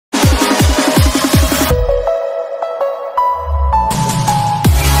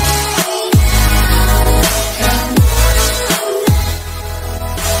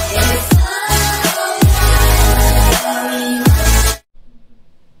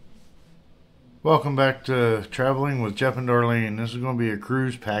Welcome back to Traveling with Jeff and Darlene. This is going to be a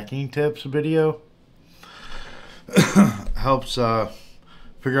cruise packing tips video. Helps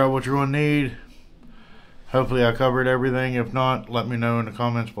figure out what you're going to need. Hopefully I covered everything. If not, let me know in the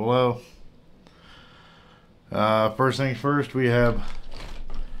comments below. First things first, we have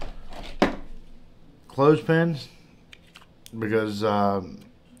clothespins, because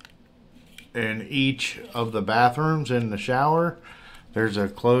in each of the bathrooms in the shower there's a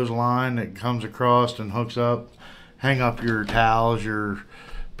clothesline that comes across and hooks up. Hang up your towels, your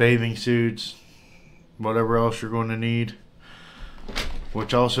bathing suits, whatever else you're going to need.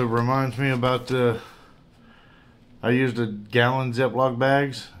 Which also reminds me about I use the gallon Ziploc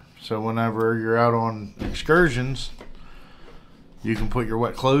bags, so whenever you're out on excursions you can put your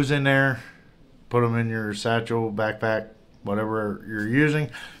wet clothes in there, put them in your satchel, backpack, whatever you're using,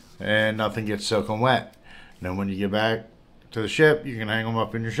 and nothing gets soaking wet. And then when you get back to the ship, you can hang them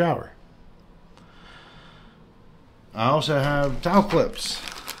up in your shower. I also have towel clips.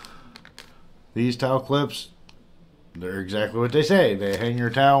 These towel clips, they're exactly what they say. They hang your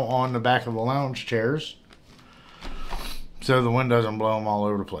towel on the back of the lounge chairs so the wind doesn't blow them all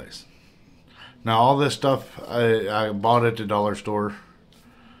over the place. Now all this stuff I bought at the dollar store.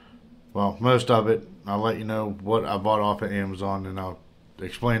 Well, most of it. I'll let you know what I bought off of Amazon, and I'll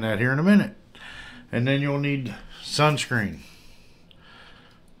explain that here in a minute. And then you'll need sunscreen.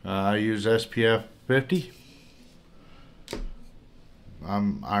 I use SPF 50.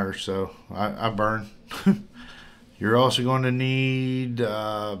 I'm Irish, so I burn. You're also going to need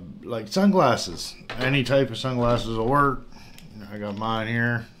like sunglasses. Any type of sunglasses will work. I got mine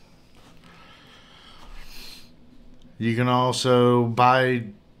here. You can also buy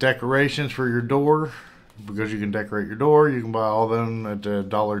decorations for your door, because you can decorate your door. You can buy all of them at the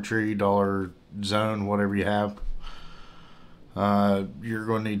Dollar Tree, Dollar Zone, whatever you have. You're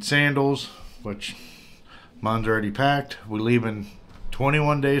going to need sandals, which mine's already packed. We leave in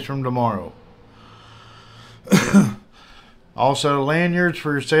 21 days from tomorrow. Also lanyards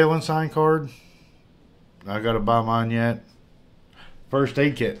for your sailing sign card. I got to buy mine yet. First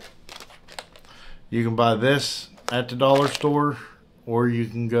aid kit. You can buy this at the dollar store, or you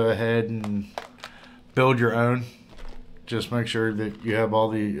can go ahead and build your own. Just make sure that you have all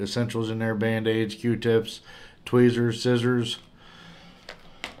the essentials in there: band-aids, Q-tips, tweezers, scissors.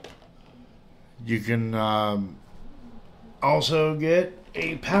 You can also get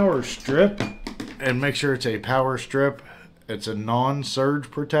a power strip, and make sure it's a power strip. It's a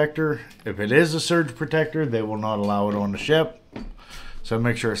non-surge protector. If it is a surge protector, they will not allow it on the ship. So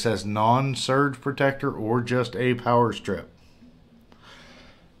make sure it says non-surge protector or just a power strip.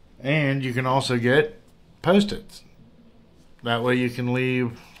 And you can also get Post-its. That way you can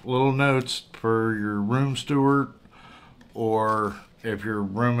leave little notes for your room steward, or if you're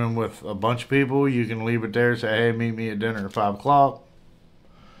rooming with a bunch of people, you can leave it there. Say, hey, meet me at dinner at 5 o'clock,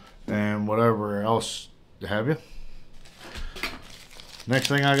 and whatever else have you. Next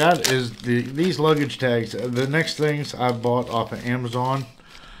thing I got is these luggage tags. The next things I bought off of Amazon,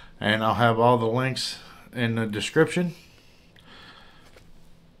 and I'll have all the links in the description.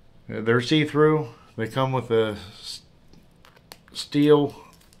 They're see-through. They come with a steel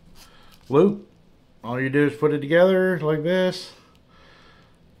loop. All you do is put it together like this.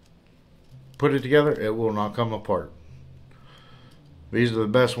 Put it together, it will not come apart. These are the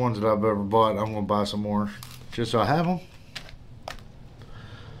best ones that I've ever bought. I'm going to buy some more just so I have them.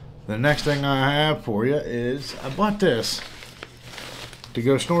 The next thing I have for you is I bought this to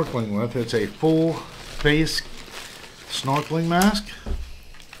go snorkeling with. It's a full face snorkeling mask.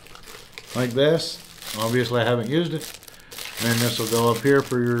 Like this. Obviously I haven't used it. And this will go up here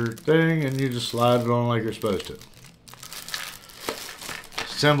for your thing, and you just slide it on like you're supposed to.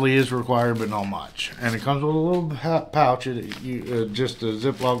 Assembly is required, but not much. And it comes with a little pouch. Just a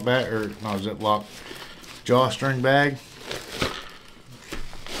Ziploc bag, or not Ziploc, drawstring bag.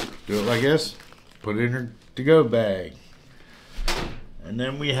 Do it like this. Put it in your to-go bag. And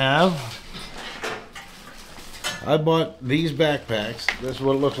then we have, I bought these backpacks. This is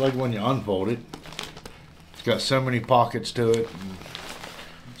what it looks like when you unfold it. It's got so many pockets to it and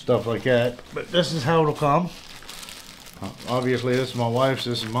stuff like that. But this is how it'll come. Obviously this is my wife's,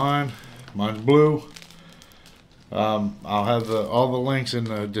 this is mine. Mine's blue. I'll have all the links in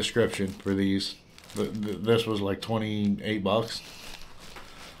the description for these. This was like 28 bucks.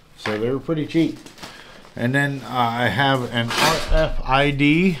 So they were pretty cheap. And then I have an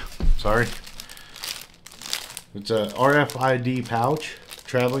RFID, sorry. It's a RFID pouch,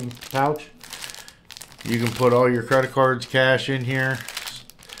 traveling pouch. You can put all your credit cards, cash in here,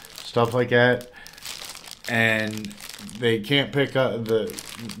 stuff like that. And they can't pick up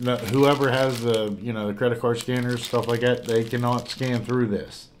whoever has the the credit card scanners, stuff like that. They cannot scan through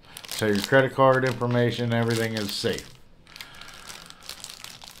this, so your credit card information, everything is safe.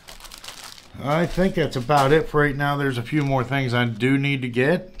 I think that's about it for right now. There's a few more things I do need to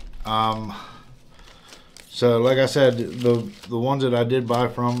get. So like I said, the ones that I did buy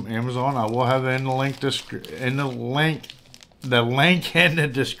from Amazon, I will have in the link in the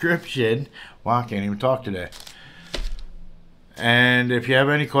description. Wow, I can't even talk today. And if you have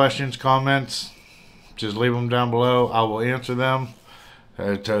any questions, comments, just leave them down below. I will answer them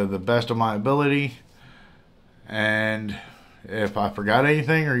to the best of my ability. And if I forgot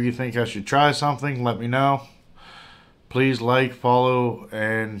anything or you think I should try something, let me know. Please like, follow,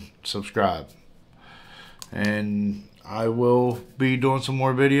 and subscribe. And I will be doing some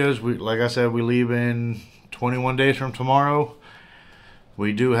more videos. Like I said, we leave in 21 days from tomorrow.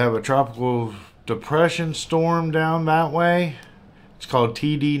 We do have a tropical depression storm down that way. It's called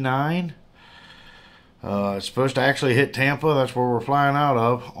TD9. It's supposed to actually hit Tampa. That's where we're flying out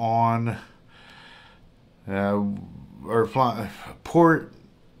of on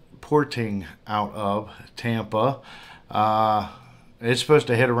porting out of Tampa. It's supposed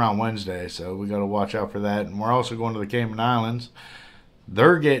to hit around Wednesday, so we got to watch out for that. And we're also going to the Cayman Islands.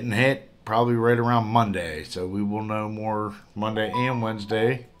 They're getting hit probably right around Monday, so we will know more Monday and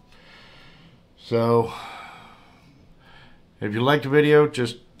Wednesday. So if you liked the video,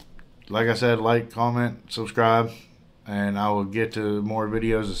 just like I said, like, comment, subscribe, and I will get to more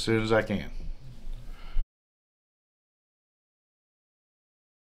videos as soon as I can.